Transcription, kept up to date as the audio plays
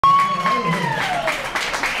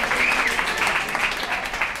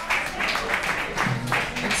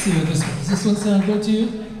this one sound good to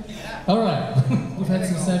you? All right, we've had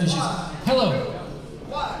some sound issues. Hello.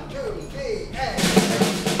 1, 2, 3, and...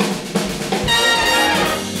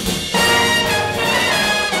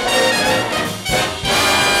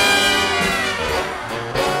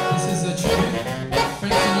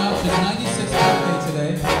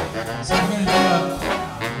 So we're going to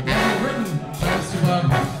do a written toast to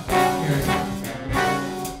Wagner. Here.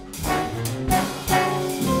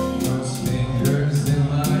 Those fingers in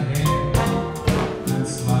my hair, that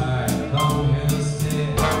smile on his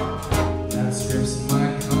head, that strips my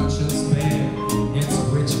conscience bare, it's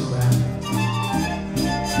witchcraft.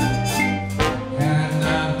 And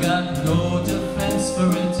I've got no defense for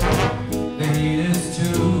it, the heat is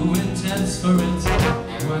too intense for it.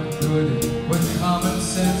 What good would common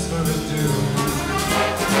sense for it do?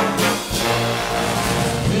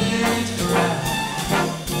 Witchcraft,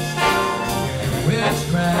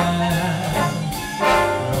 witchcraft.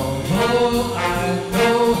 No, I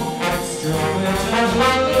know it's true witchcraft.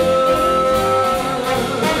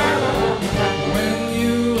 When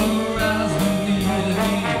you arouse the need in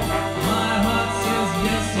me, my heart says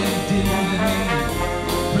yes indeed.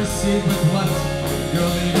 Proceed with what you're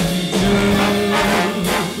leading me to.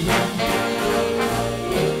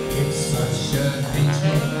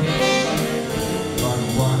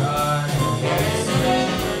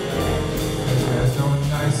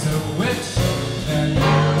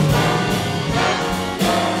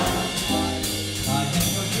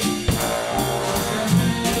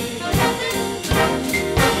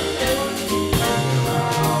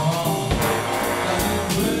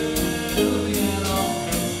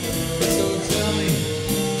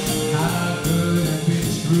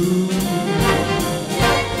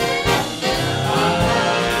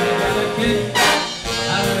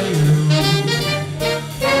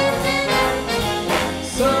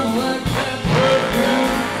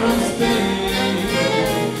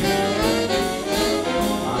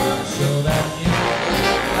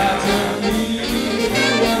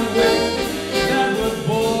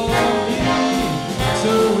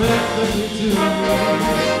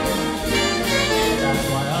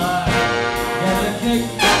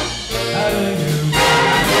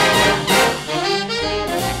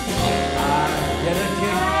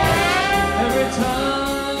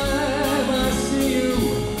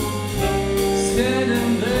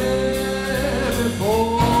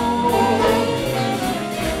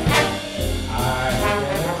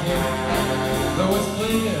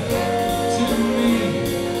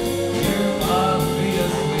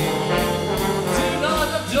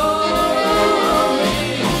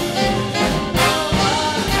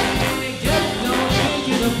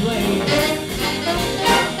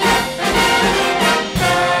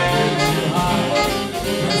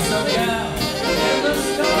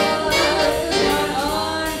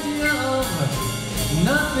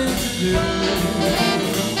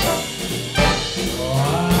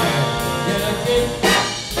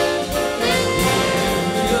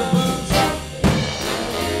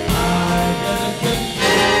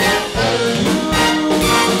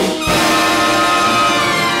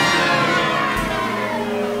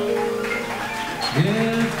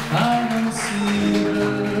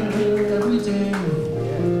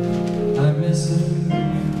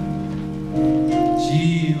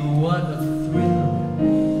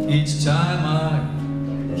 Each time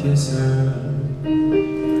I kiss her,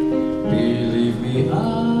 believe me,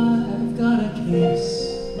 I've got a case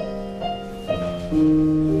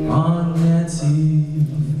on Nancy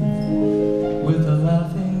with a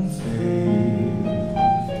laughing face.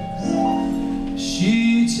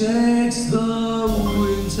 She takes the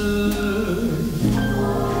winter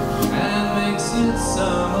and makes it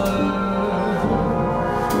summer.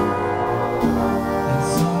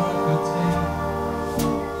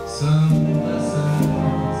 Some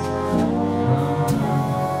lessons from her.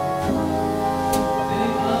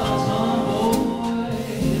 Think of a tomboy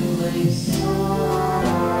in lace.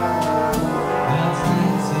 That's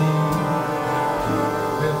Nancy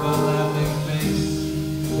with a laughing face.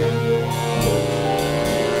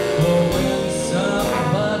 For when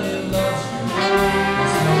somebody loves you,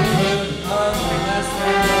 it's no good unless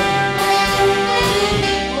they love you.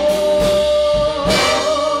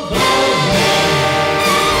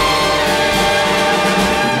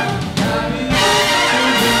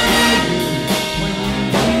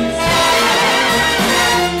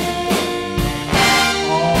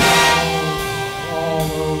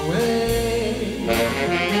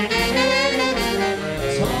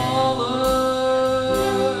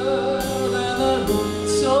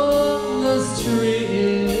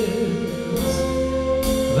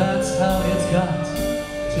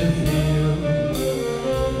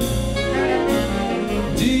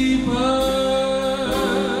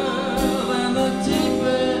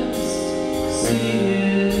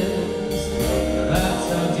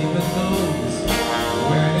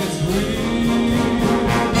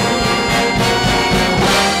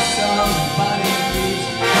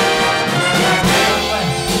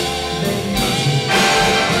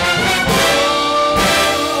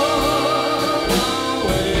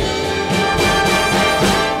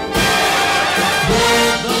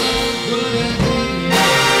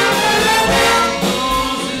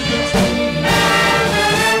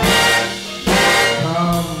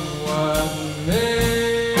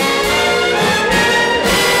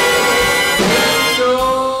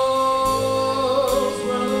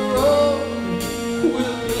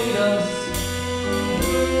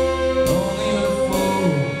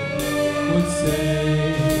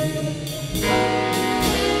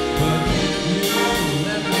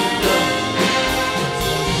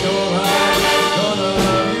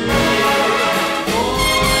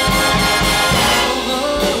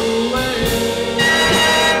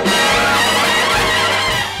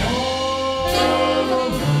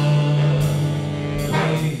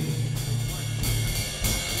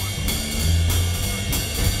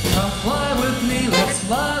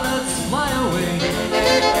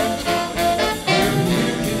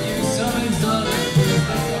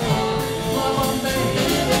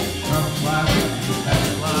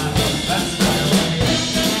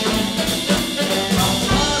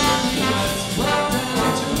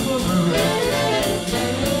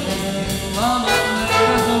 Mama,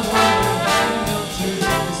 there's no one else to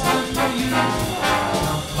stand for you.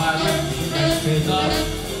 I'm fighting and fade up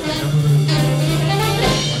in the blue.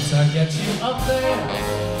 Once I get you up there,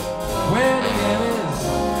 where the air is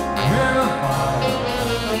rarefied,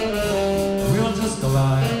 we'll just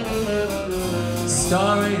glide,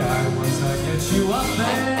 starry-eyed. Once I get you up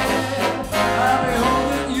there, I'll be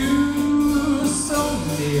holding you so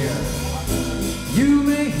near. You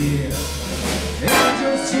may hear